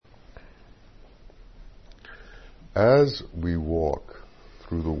As we walk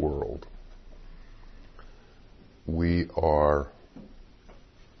through the world, we are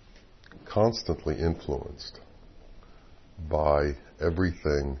constantly influenced by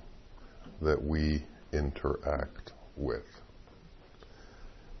everything that we interact with.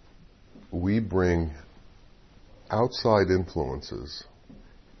 We bring outside influences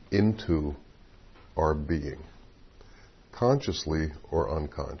into our being, consciously or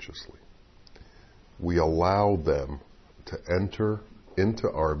unconsciously. We allow them to enter into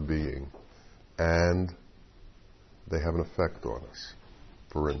our being, and they have an effect on us.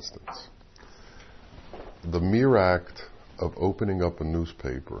 For instance, the mere act of opening up a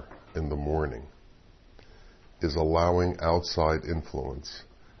newspaper in the morning is allowing outside influence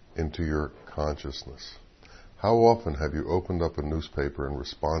into your consciousness. How often have you opened up a newspaper and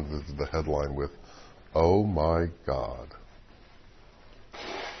responded to the headline with, "Oh my God"?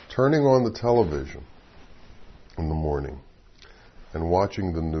 Turning on the television in the morning and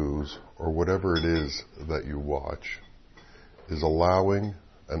watching the news or whatever it is that you watch is allowing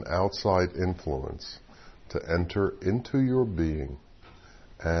an outside influence to enter into your being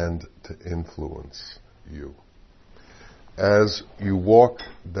and to influence you. As you walk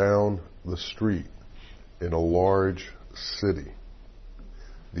down the street in a large city,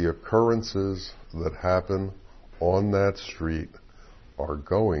 the occurrences that happen on that street are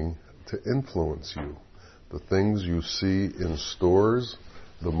going to influence you. The things you see in stores,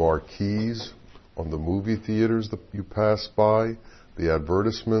 the marques on the movie theaters that you pass by, the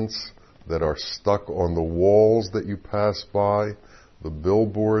advertisements that are stuck on the walls that you pass by, the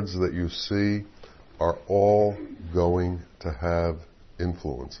billboards that you see, are all going to have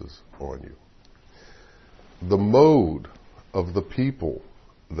influences on you. The mode of the people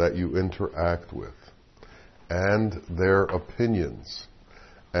that you interact with and their opinions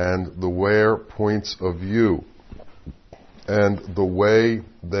and their points of view and the way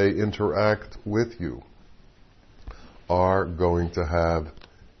they interact with you are going to have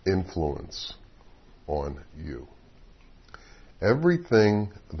influence on you.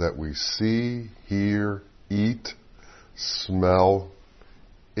 Everything that we see, hear, eat, smell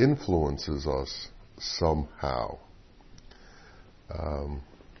influences us somehow.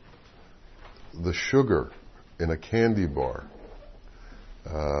 The sugar in a candy bar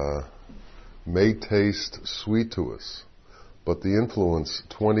may taste sweet to us, but the influence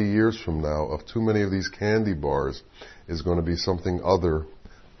 20 years from now of too many of these candy bars is going to be something other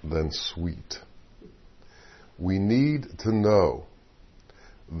than sweet. We need to know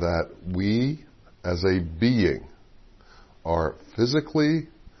that we, as a being, are physically,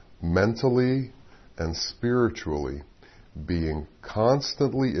 mentally, and spiritually being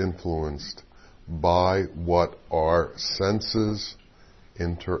constantly influenced by what our senses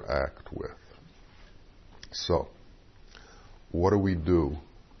interact with. So, what do we do,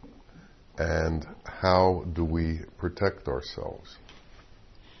 and how do we protect ourselves?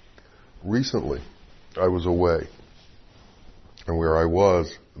 Recently, I was away, and where I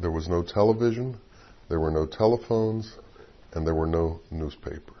was, there was no television, there were no telephones, and there were no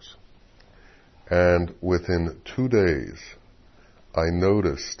newspapers. And within 2 days, I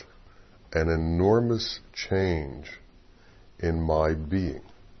noticed an enormous change in my being.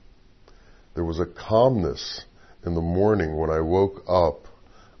 There was a calmness in the morning when I woke up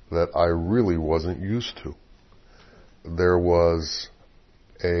that I really wasn't used to. There was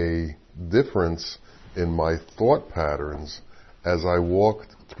a difference in my thought patterns as I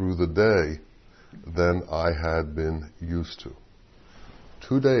walked through the day than I had been used to.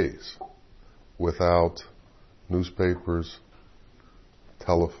 2 days without newspapers,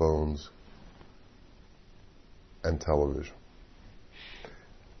 telephones, and television.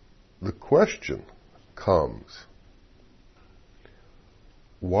 The question comes,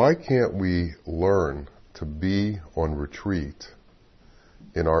 why can't we learn to be on retreat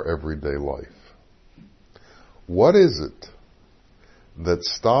in our everyday life? What is it that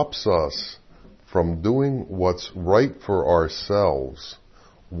stops us from doing what's right for ourselves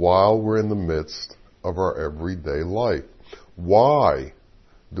while we're in the midst of our everyday life? Why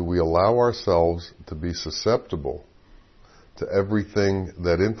do we allow ourselves to be susceptible to everything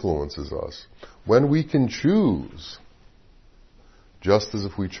that influences us when we can choose, just as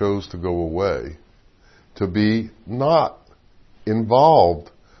if we chose to go away, to be not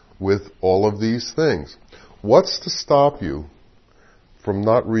involved with all of these things? What's to stop you from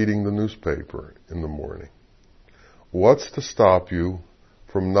not reading the newspaper in the morning? What's to stop you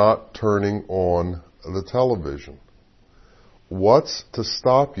from not turning on the television? What's to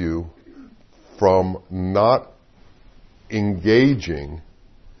stop you from not engaging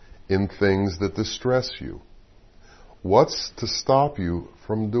in things that distress you? What's to stop you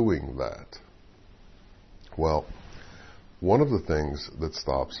from doing that? Well, one of the things that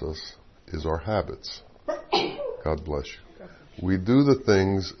stops us is our habits. God bless you. We do the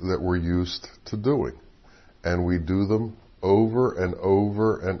things that we're used to doing, and we do them over and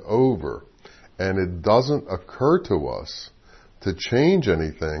over and over, and it doesn't occur to us to change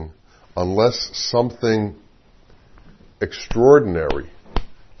anything unless something extraordinary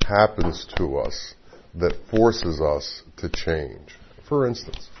happens to us that forces us to change. For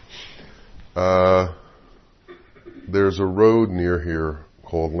instance, there's a road near here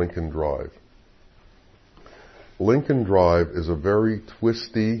called Lincoln Drive. Lincoln Drive is a very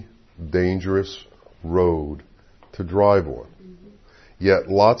twisty, dangerous road to drive on. Yet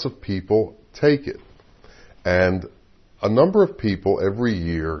lots of people take it. And a number of people every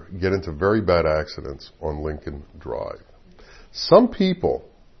year get into very bad accidents on Lincoln Drive. Some people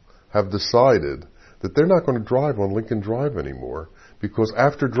have decided that they're not going to drive on Lincoln Drive anymore because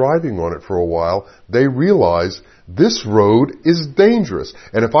after driving on it for a while, they realize this road is dangerous.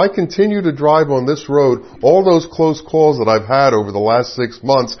 And if I continue to drive on this road, all those close calls that I've had over the last 6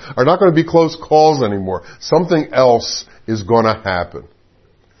 months are not going to be close calls anymore. Something else is going to happen.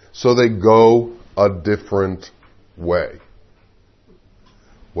 So they go a different way.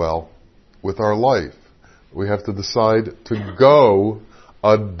 Well, with our life, we have to decide to go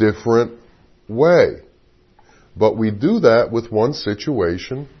a different way. But we do that with one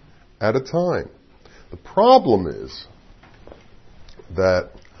situation at a time. The problem is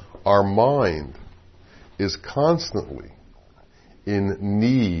that our mind is constantly in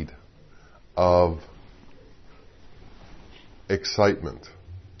need of excitement.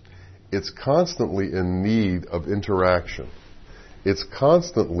 It's constantly in need of interaction. It's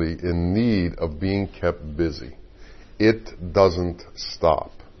constantly in need of being kept busy. It doesn't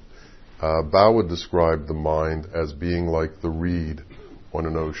stop. Bao would describe the mind as being like the reed on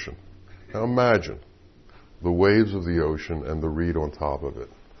an ocean. Now imagine the waves of the ocean and the reed on top of it.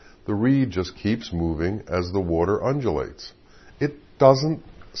 The reed just keeps moving as the water undulates. It doesn't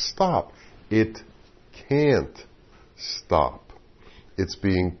stop. It can't stop. It's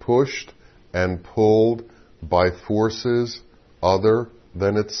being pushed and pulled by forces other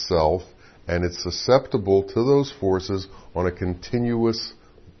than itself, and it's susceptible to those forces on a continuous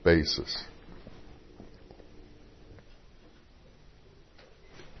basis.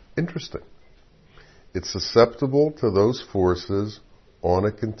 Interesting. It's susceptible to those forces on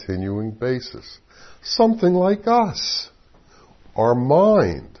a continuing basis. Something like us. Our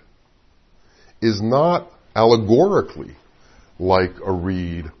mind is not allegorically like a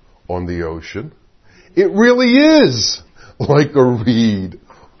reed on the ocean. It really is like a reed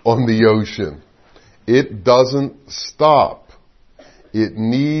on the ocean. It doesn't stop. It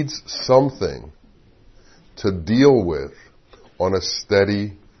needs something to deal with on a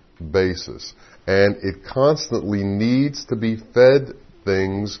steady basis. And it constantly needs to be fed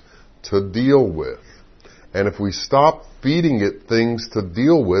things to deal with. And if we stop feeding it things to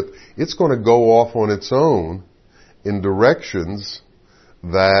deal with, it's going to go off on its own in directions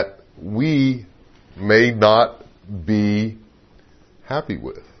that we may not be happy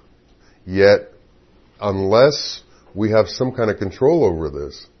with. Yet, unless we have some kind of control over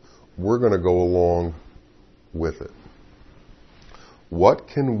this, we're going to go along with it. What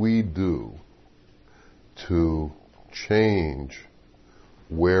can we do to change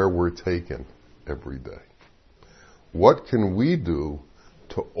where we're taken every day? What can we do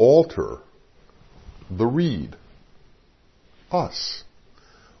to alter the reed? Us.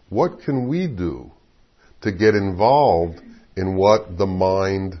 What can we do to get involved in what the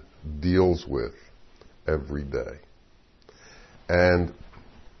mind deals with every day? And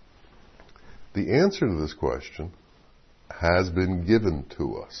the answer to this question has been given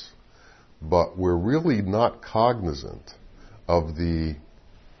to us, but we're really not cognizant of the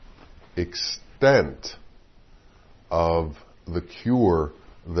extent of the cure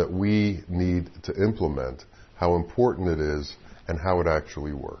that we need to implement, how important it is, and how it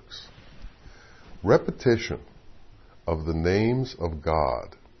actually works. Repetition of the names of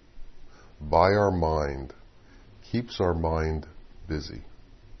God by our mind keeps our mind busy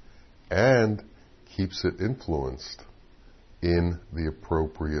and keeps it influenced in the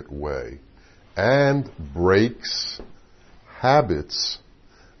appropriate way and breaks habits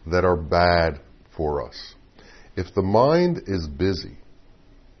that are bad for us. If the mind is busy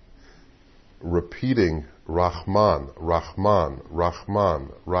repeating Rahman, Rahman,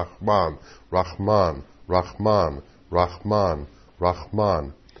 Rahman, Rahman, Rahman, Rahman, Rahman,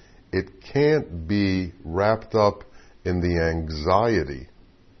 Rahman, it can't be wrapped up in the anxiety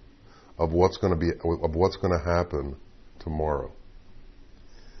of what's going to happen tomorrow.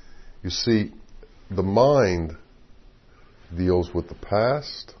 You see, the mind deals with the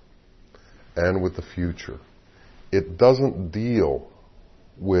past and with the future. It doesn't deal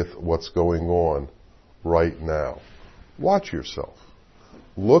with what's going on right now. Watch yourself.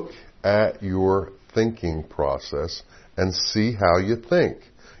 Look at your thinking process and see how you think.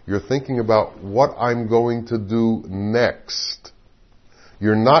 You're thinking about what I'm going to do next.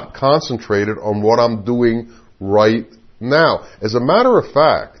 You're not concentrated on what I'm doing right now. As a matter of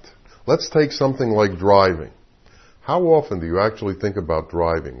fact, let's take something like driving. How often do you actually think about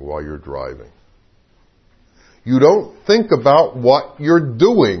driving while you're driving? You don't think about what you're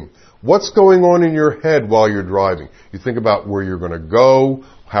doing. What's going on in your head while you're driving? You think about where you're going to go,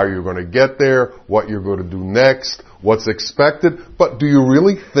 how you're going to get there, what you're going to do next, what's expected. But do you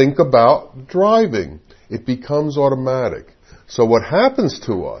really think about driving? It becomes automatic. So what happens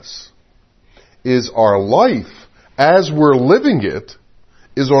to us is our life, as we're living it,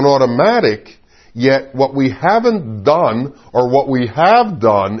 is on automatic, yet what we haven't done or what we have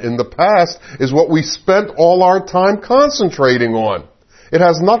done in the past is what we spent all our time concentrating on. It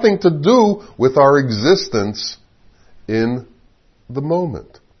has nothing to do with our existence in the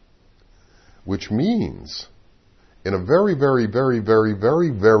moment. Which means, in a very, very, very, very, very,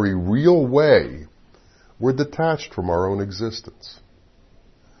 very real way, we're detached from our own existence.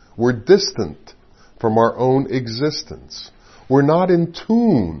 We're distant from our own existence. We're not in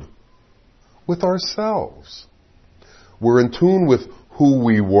tune with ourselves. We're in tune with who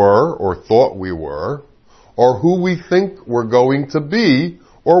we were or thought we were, or who we think we're going to be,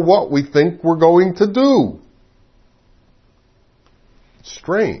 or what we think we're going to do.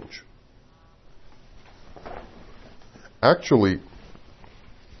 Strange. Actually,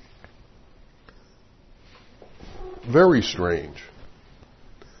 very strange.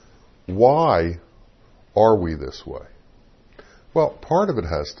 Why are we this way? Well, part of it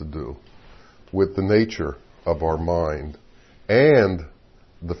has to do with the nature of our mind and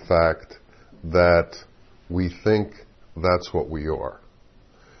the fact that we think that's what we are.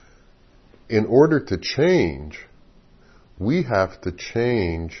 In order to change, we have to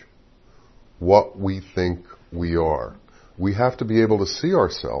change what we think we are. We have to be able to see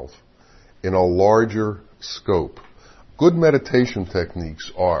ourselves in a larger scope. Good meditation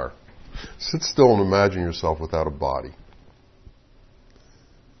techniques are, sit still and imagine yourself without a body.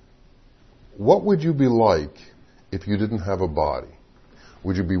 What would you be like if you didn't have a body?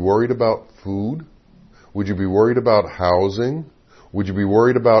 Would you be worried about food? Would you be worried about housing? Would you be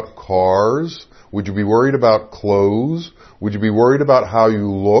worried about cars? Would you be worried about clothes? Would you be worried about how you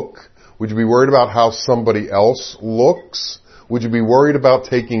look? Would you be worried about how somebody else looks? Would you be worried about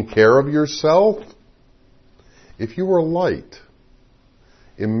taking care of yourself? If you were light,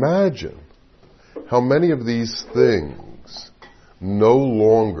 imagine how many of these things no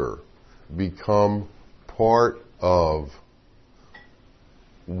longer become part of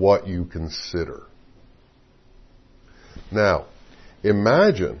what you consider. Now,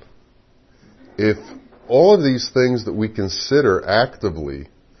 imagine if all of these things that we consider actively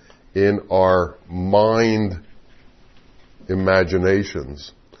in our mind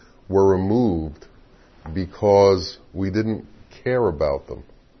imaginations were removed because we didn't care about them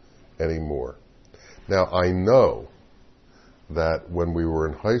anymore. Now, I know that when we were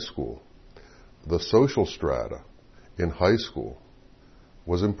in high school, the social strata in high school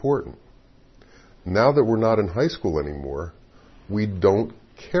was important. Now that we're not in high school anymore, we don't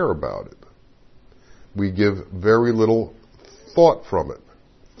care about it. We give very little thought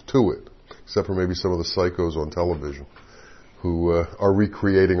to it, except for maybe some of the psychos on television who are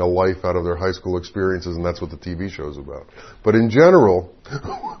recreating a life out of their high school experiences, and that's what the TV show's about. But in general,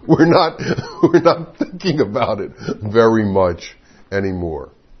 we're not thinking about it very much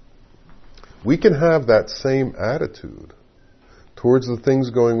anymore. We can have that same attitude towards the things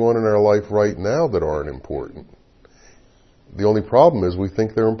going on in our life right now that aren't important. The only problem is we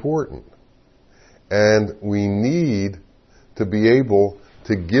think they're important. And we need to be able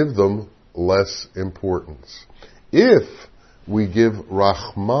to give them less importance. If we give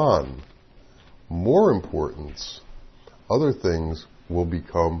Rahman more importance, other things will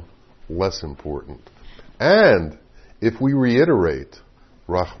become less important. And if we reiterate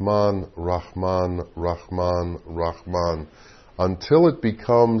Rahman, Rahman, Rahman, Rahman, until it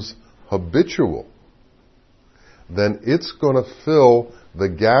becomes habitual, then it's going to fill the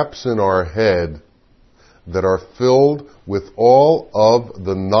gaps in our head that are filled with all of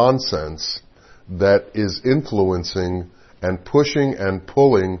the nonsense that is influencing and pushing and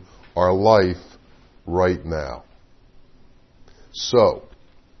pulling our life right now. So,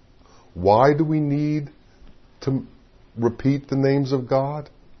 why do we need to repeat the names of God?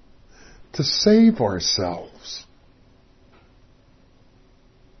 To save ourselves.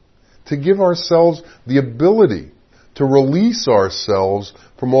 To give ourselves the ability to release ourselves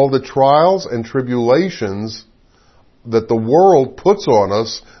from all the trials and tribulations that the world puts on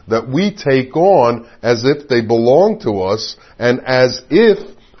us, that we take on as if they belong to us and as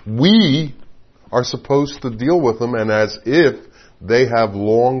if we are supposed to deal with them and as if they have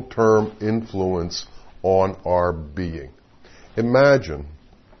long-term influence on our being. Imagine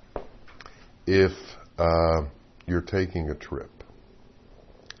if you're taking a trip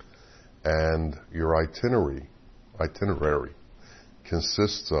and your itinerary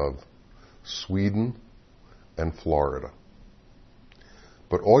consists of Sweden and Florida.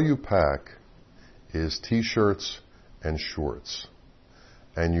 But all you pack is t-shirts and shorts.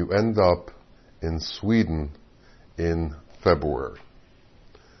 And you end up in Sweden in February.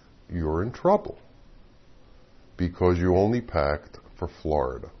 You're in trouble because you only packed for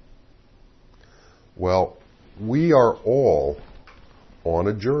Florida. Well, we are all on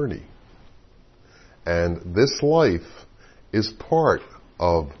a journey. And this life is part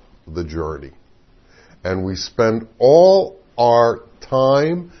of the journey. And we spend all our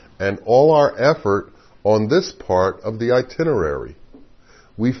time and all our effort on this part of the itinerary.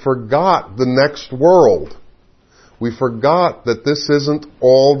 We forgot the next world. We forgot that this isn't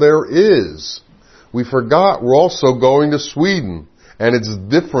all there is. We forgot we're also going to Sweden, and it's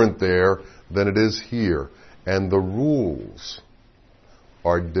different there than it is here. And the rules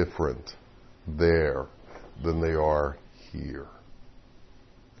are different there than they are here.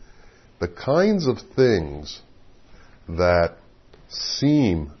 The kinds of things that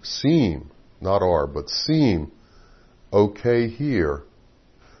seem, not are, but seem okay here,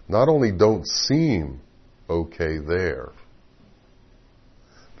 not only don't seem okay there,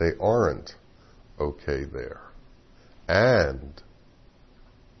 they aren't okay there. And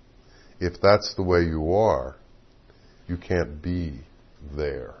if that's the way you are, you can't be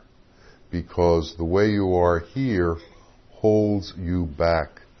there, because the way you are here holds you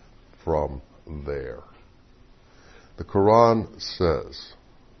back from there. The Quran says,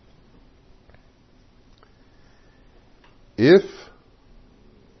 if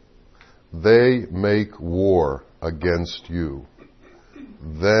they make war against you,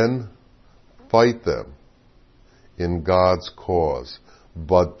 then fight them in God's cause,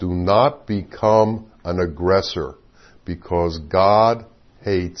 but do not become an aggressor, because God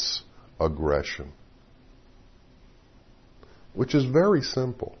hates aggression. Which is very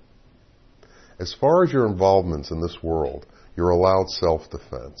simple. As far as your involvements in this world, you're allowed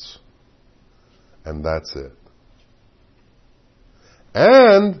self-defense. And that's it.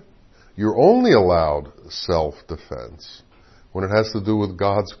 And you're only allowed self-defense when it has to do with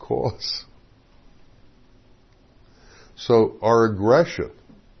God's cause. So our aggression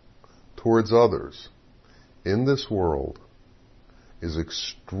towards others in this world is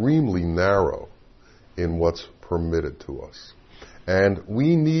extremely narrow in what's permitted to us. And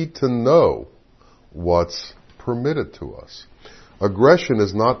we need to know what's permitted to us. Aggression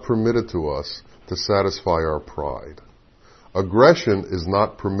is not permitted to us to satisfy our pride. Aggression is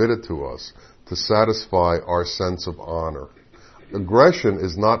not permitted to us to satisfy our sense of honor. Aggression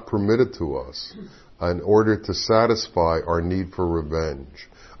is not permitted to us in order to satisfy our need for revenge.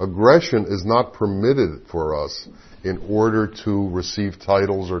 Aggression is not permitted for us in order to receive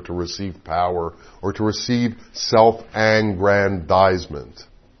titles or to receive power or to receive self-aggrandizement.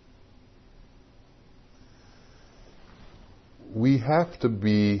 We have to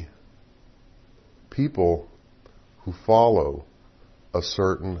be people who follow a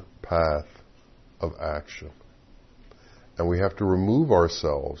certain path of action. And we have to remove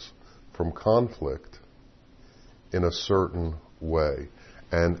ourselves from conflict in a certain way.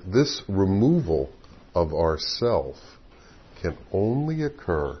 And this removal of ourself can only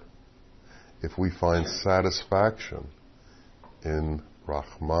occur if we find satisfaction in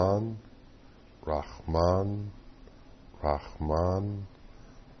Rahman, Rahman, Rahman,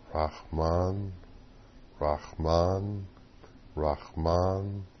 Rahman, Rahman,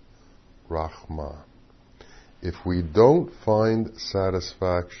 Rahman, Rahman. If we don't find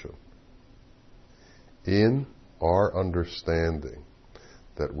satisfaction in our understanding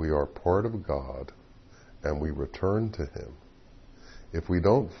that we are part of God and we return to Him, if we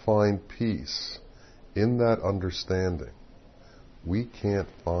don't find peace in that understanding, we can't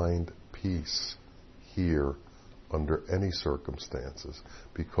find peace here under any circumstances,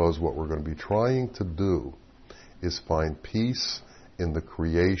 because what we're going to be trying to do is find peace in the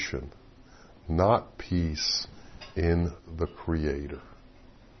creation, not peace in the Creator.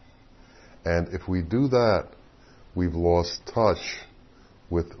 And if we do that, we've lost touch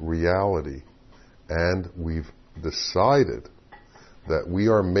with reality, and we've decided that we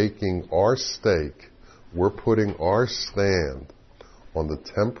are making our stake, we're putting our stand on the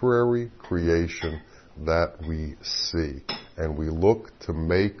temporary creation that we see. And we look to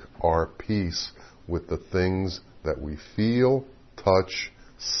make our peace with the things that we feel, touch,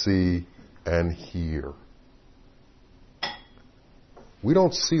 see, and hear. We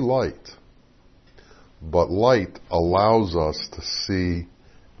don't see light, but light allows us to see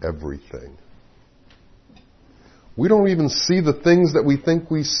everything. We don't even see the things that we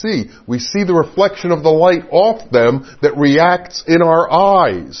think we see. We see the reflection of the light off them that reacts in our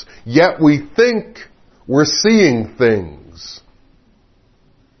eyes. Yet we think we're seeing things.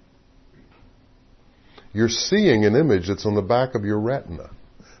 You're seeing an image that's on the back of your retina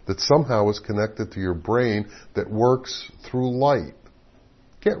that somehow is connected to your brain that works through light.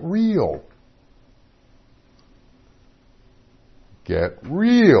 Get real. Get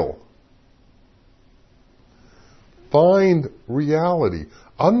real. Find reality.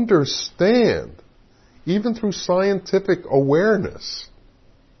 Understand, even through scientific awareness,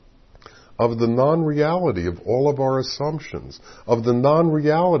 of the non-reality of all of our assumptions, of the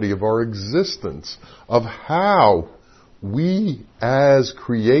non-reality of our existence, of how we as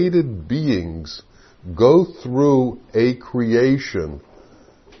created beings go through a creation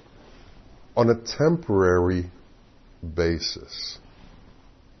on a temporary basis.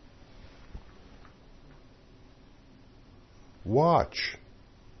 Watch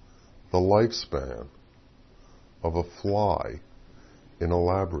the lifespan of a fly in a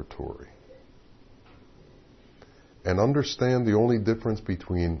laboratory and understand the only difference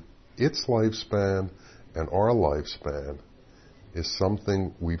between its lifespan and our lifespan is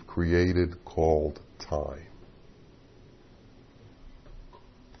something we've created called time.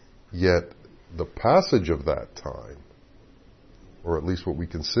 Yet the passage of that time, or at least what we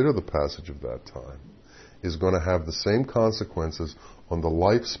consider the passage of that time, is going to have the same consequences on the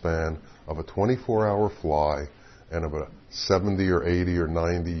lifespan of a 24-hour fly and of a 70 or 80 or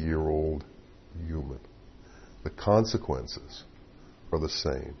 90-year-old human. The consequences are the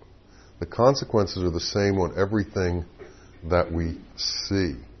same. The consequences are the same on everything that we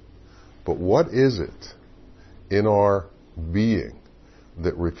see. But what is it in our being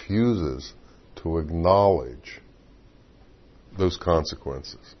that refuses to acknowledge those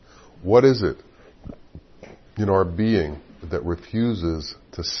consequences? What is it in our being that refuses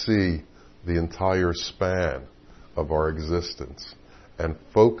to see the entire span of our existence and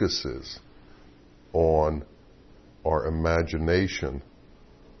focuses on our imagination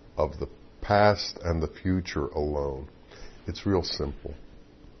of the past and the future alone? It's real simple.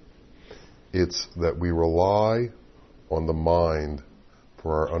 It's that we rely on the mind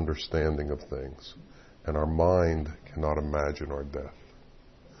for our understanding of things, and our mind cannot imagine our death.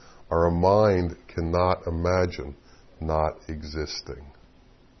 Our mind cannot imagine not existing.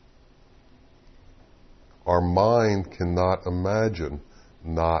 Our mind cannot imagine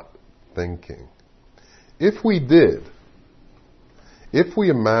not thinking. If we did, if we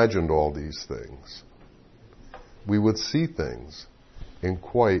imagined all these things, we would see things in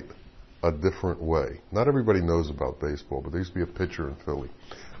quite a different way. Not everybody knows about baseball, but there used to be a pitcher in Philly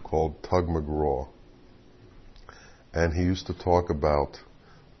called Tug McGraw. And he used to talk about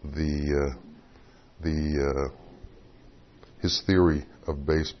his theory of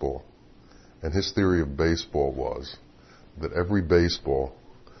baseball. And his theory of baseball was that every baseball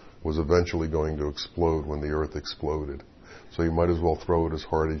was eventually going to explode when the earth exploded. So you might as well throw it as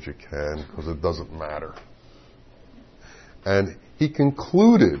hard as you can because it doesn't matter. And he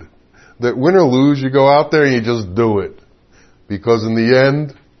concluded that win or lose, you go out there and you just do it. Because in the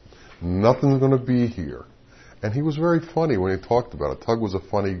end, nothing's going to be here. And he was very funny when he talked about it. Tug was a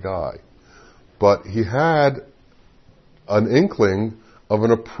funny guy. But he had an inkling of an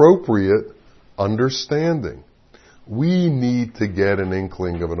appropriate understanding. We need to get an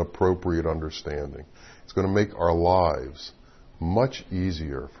inkling of an appropriate understanding. It's going to make our lives much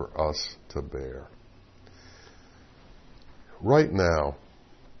easier for us to bear. Right now,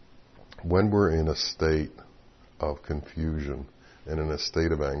 when we're in a state of confusion and in a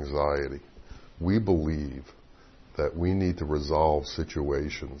state of anxiety, we believe that we need to resolve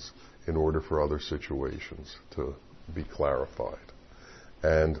situations in order for other situations to be clarified.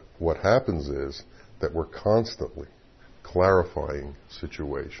 And what happens is that we're constantly clarifying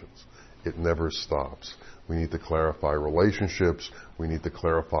situations. It never stops. We need to clarify relationships. We need to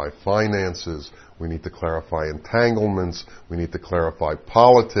clarify finances. We need to clarify entanglements. We need to clarify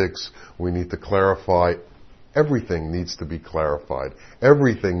politics. We need to clarify. Everything needs to be clarified.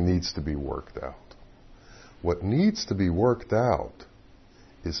 Everything needs to be worked out. What needs to be worked out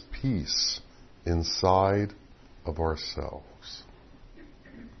is peace inside of ourselves.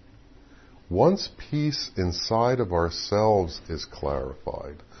 Once peace inside of ourselves is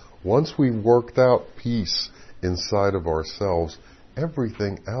clarified, once we've worked out peace inside of ourselves,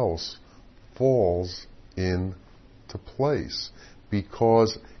 everything else falls into place.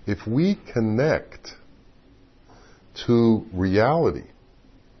 Because if we connect to reality,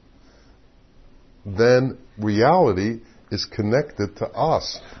 then reality is connected to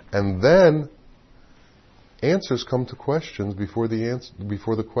us. And then answers come to questions before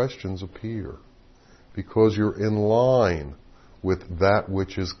the questions appear. Because you're in line with that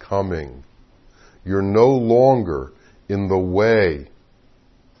which is coming. You're no longer in the way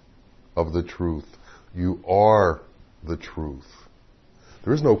of the truth. You are the truth.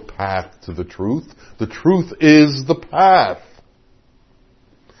 There is no path to the truth. The truth is the path.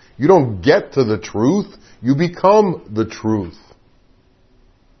 You don't get to the truth, you become the truth.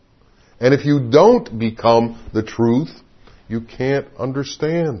 And if you don't become the truth, you can't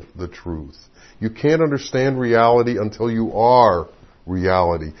understand the truth. You can't understand reality until you are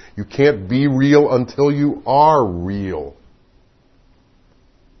reality. You can't be real until you are real.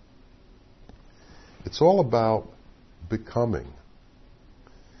 It's all about becoming.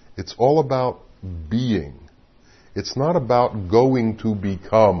 It's all about being. It's not about going to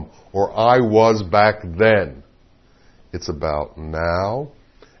become, or I was back then. It's about now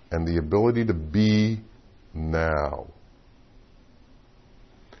and the ability to be now.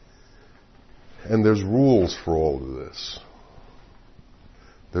 And there's rules for all of this.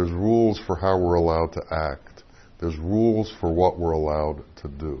 There's rules for how we're allowed to act. There's rules for what we're allowed to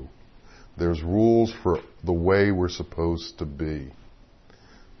do. There's rules for the way we're supposed to be.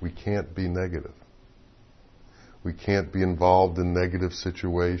 We can't be negative. We can't be involved in negative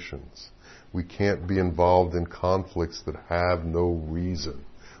situations. We can't be involved in conflicts that have no reason.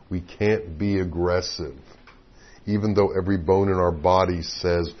 We can't be aggressive. Even though every bone in our body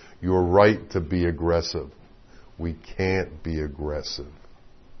says, you're right to be aggressive, we can't be aggressive.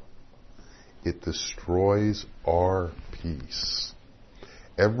 It destroys our peace.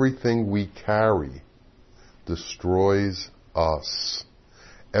 Everything we carry destroys us.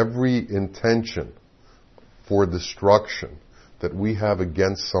 Every intention for destruction that we have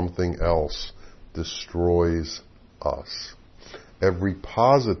against something else destroys us. Every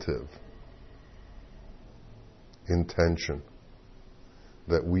positive intention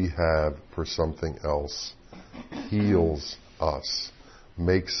that we have for something else heals us,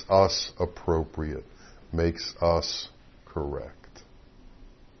 makes us appropriate, makes us correct.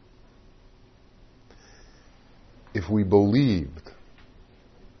 If we believed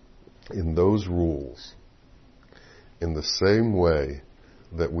in those rules in the same way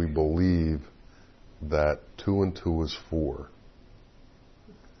that we believe that 2 and 2 is 4,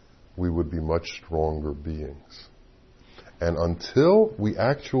 we would be much stronger beings. And until we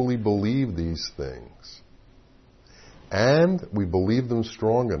actually believe these things, and we believe them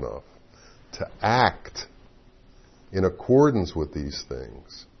strong enough to act in accordance with these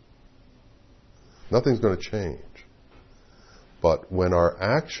things, nothing's going to change. But when our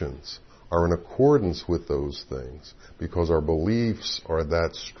actions are in accordance with those things, because our beliefs are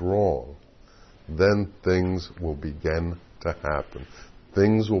that strong, then things will begin to happen.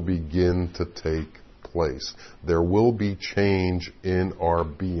 Things will begin to take place. There will be change in our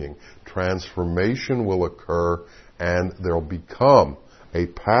being. Transformation will occur, and there will become a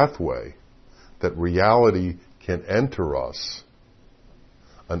pathway that reality can enter us,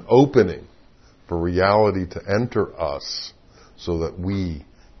 an opening for reality to enter us, so that we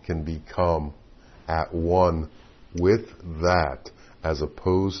can become at one with that, as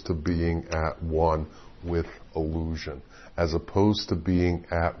opposed to being at one with illusion, as opposed to being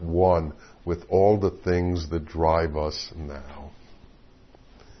at one with all the things that drive us now.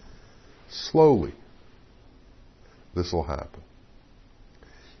 Slowly, this will happen.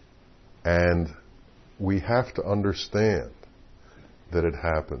 And we have to understand that it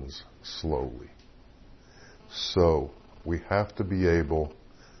happens slowly. So, we have to be able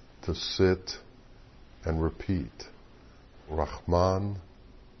to sit and repeat, Rahman,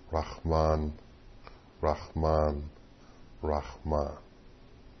 Rahman, Rahman, Rahman.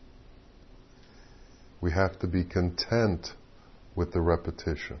 We have to be content with the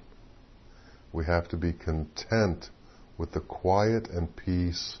repetition. We have to be content with the quiet and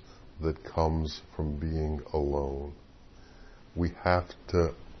peace that comes from being alone. We have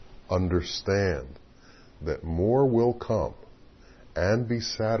to understand that more will come and be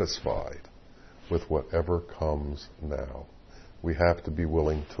satisfied with whatever comes now. We have to be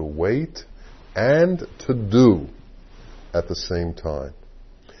willing to wait and to do at the same time.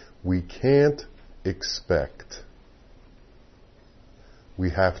 We can't expect. We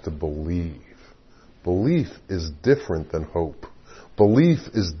have to believe. Belief is different than hope. Belief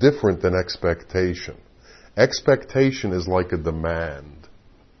is different than expectation. Expectation is like a demand.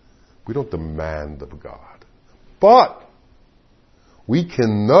 We don't demand of God. But we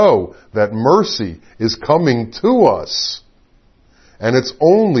can know that mercy is coming to us. And it's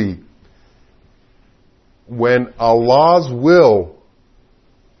only when Allah's will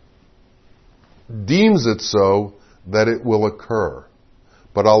deems it so that it will occur.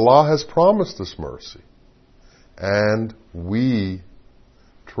 But Allah has promised us mercy. And we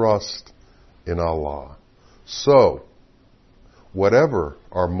trust in Allah. So, whatever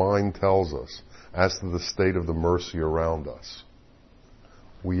our mind tells us as to the state of the mercy around us,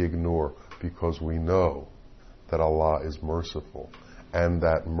 we ignore because we know that Allah is merciful and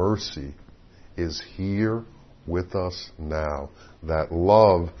that mercy is here with us now. That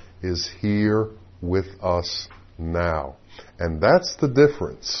love is here with us now. And that's the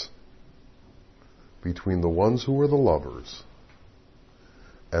difference between the ones who are the lovers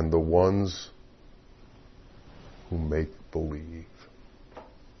and the ones who make believe.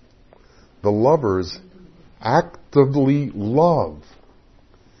 The lovers actively love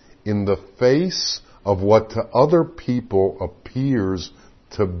in the face of what to other people appears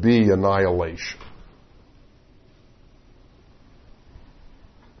to be annihilation.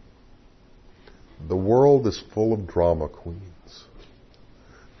 The world is full of drama queens.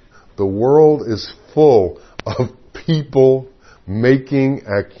 The world is full of people making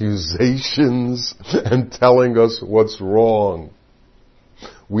accusations and telling us what's wrong.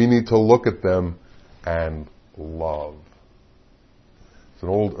 We need to look at them and love. It's an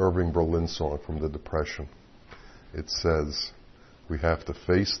old Irving Berlin song from the Depression. It says, we have to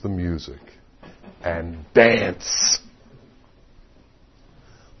face the music and dance.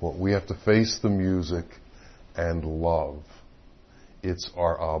 Well, we have to face the music and love. It's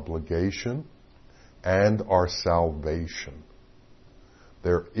our obligation and our salvation.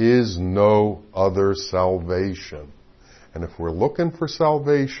 There is no other salvation. And if we're looking for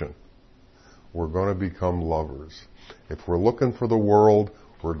salvation, we're going to become lovers. If we're looking for the world,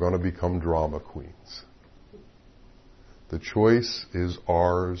 we're going to become drama queens. The choice is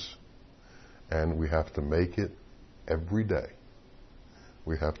ours, and we have to make it every day.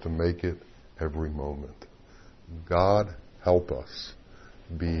 We have to make it every moment. God help us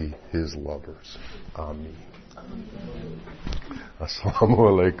be His lovers. Ameen. Assalamu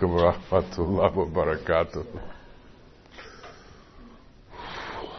alaikum wa rahmatullahi wa barakatuh.